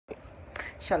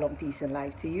Shalom, peace, and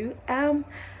life to you.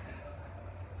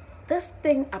 This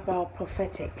thing about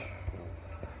prophetic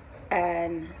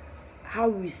and how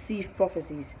we receive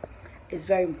prophecies is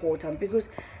very important because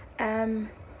when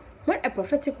a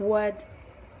prophetic word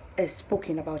is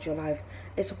spoken about your life,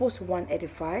 it's supposed to one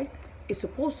edify, it's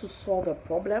supposed to solve a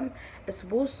problem, it's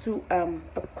supposed to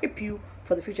equip you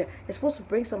for the future, it's supposed to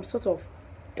bring some sort of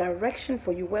direction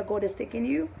for you where God is taking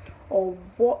you, or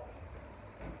what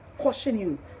caution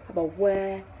you about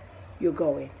where you're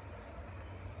going.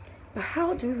 But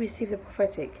how do we receive the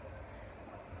prophetic?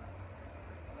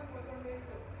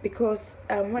 Because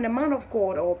when a man of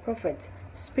God or a prophet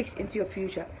speaks into your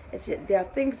future, there are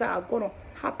things that are gonna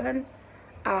happen,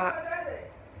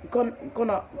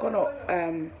 gonna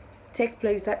take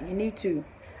place that you need to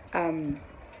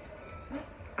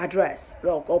address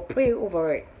or pray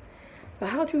over it. But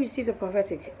how do we receive the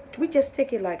prophetic? Do we just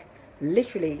take it like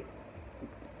literally?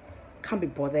 Can't be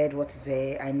bothered what to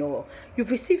say. I know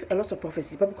you've received a lot of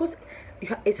prophecies, but because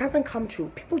it hasn't come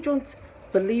true, people don't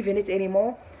believe in it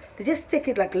anymore. They just take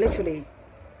it like literally,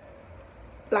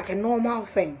 like a normal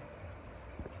thing.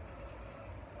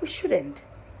 We shouldn't,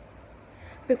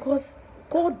 because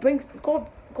God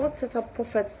sets up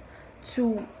prophets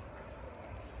to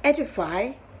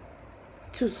edify,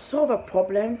 to solve a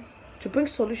problem, to bring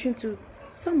solution to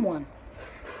someone.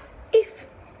 If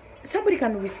somebody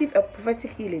can receive a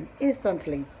prophetic healing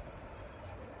instantly,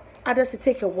 others it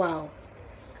take a while,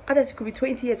 others it could be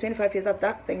 20 years, 25 years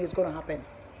that thing is going to happen.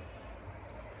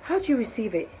 How do you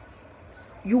receive it?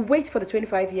 You wait for the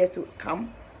 25 years to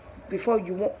come before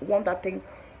you want that thing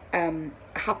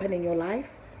happen in your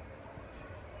life,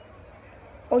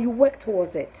 or you work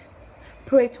towards it,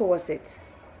 pray towards it.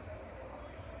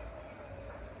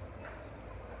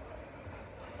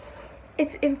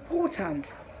 It's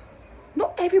important.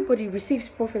 Not everybody receives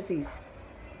prophecies.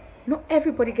 Not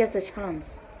everybody gets a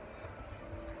chance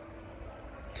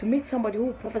to meet somebody who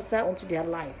will prophesy onto their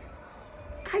life.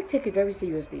 I take it very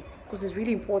seriously because it's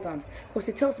really important, because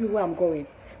it tells me where I'm going.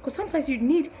 Because sometimes you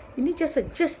need just a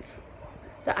gist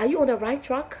that are you on the right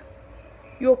track?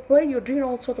 You're praying, you're doing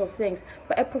all sorts of things,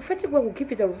 but a prophetic word will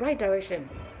give you the right direction.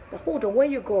 The hold on, where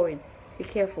you're going, be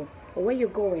careful. Or where you're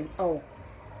going, oh,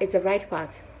 it's the right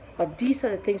path, but these are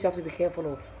the things you have to be careful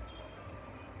of.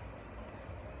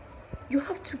 You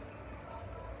have to,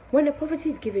 when a prophecy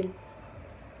is given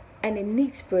and it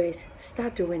needs praise,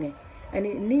 start doing it. And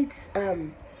it needs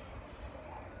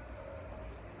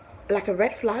like a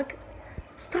red flag,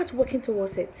 start working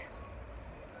towards it.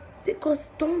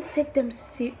 Because don't take them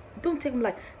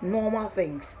like normal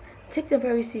things. Take them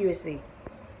very seriously.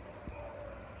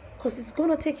 Because it's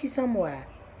gonna take you somewhere.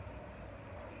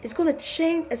 It's gonna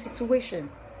change a situation.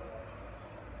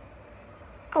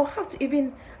 I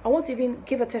want to even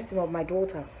give a testimony of my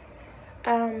daughter.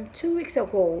 2 weeks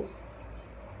ago,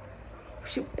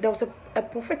 there was a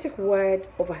prophetic word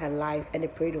over her life, and they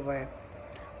prayed over her.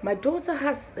 My daughter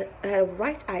her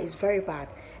right eye is very bad,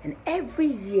 and every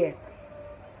year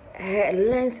her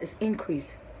lens is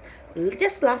increased.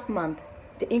 Just last month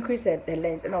they increased her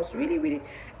lens, and I was really,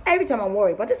 every time I'm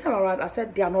worried, but this time around I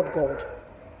said they are not gold.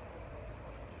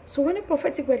 So when the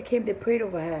prophetic word came, they prayed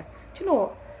over her. Do you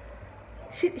know,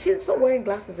 she's not wearing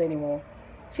glasses anymore.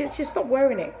 She stopped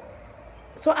wearing it.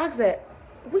 So I asked her,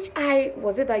 which eye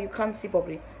was it that you can't see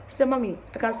properly? She said, Mommy,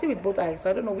 I can see with both eyes, so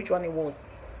I don't know which one it was.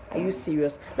 Are you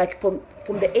serious? Like from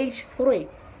the age 3,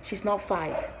 she's now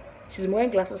 5. She's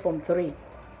wearing glasses from 3.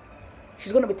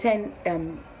 She's going to be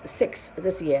 6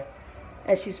 this year.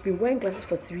 And she's been wearing glasses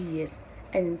for 3 years.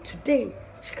 And today,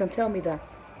 she can tell me that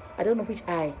I don't know which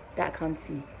eye that I can't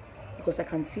see. Because I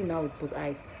can see now with both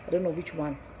eyes. I don't know which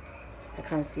one I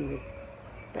can't see with.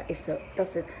 That's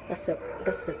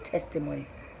a testimony.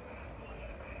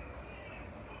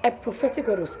 A prophetic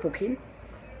word was spoken.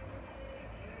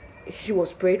 She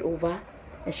was prayed over,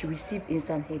 and she received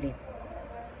instant healing.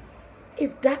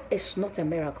 If that is not a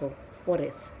miracle, what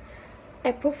is?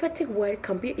 A prophetic word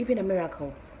can be even a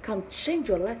miracle, can change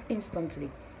your life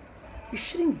instantly. You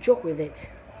shouldn't joke with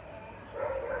it.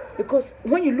 Because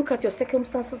when you look at your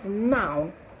circumstances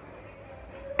now,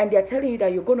 and they're telling you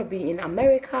that you're going to be in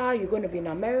America, you're going to be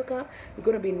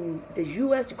in the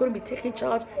US, you're going to be taking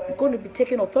charge, you're going to be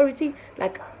taking authority,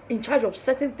 like in charge of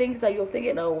certain things that you're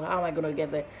thinking, oh, how am I going to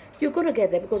get there? You're going to get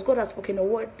there because God has spoken a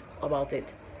word about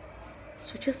it.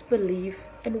 So just believe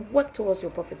and work towards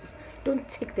your prophecies. Don't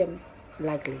take them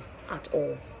lightly at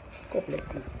all. God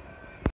bless you.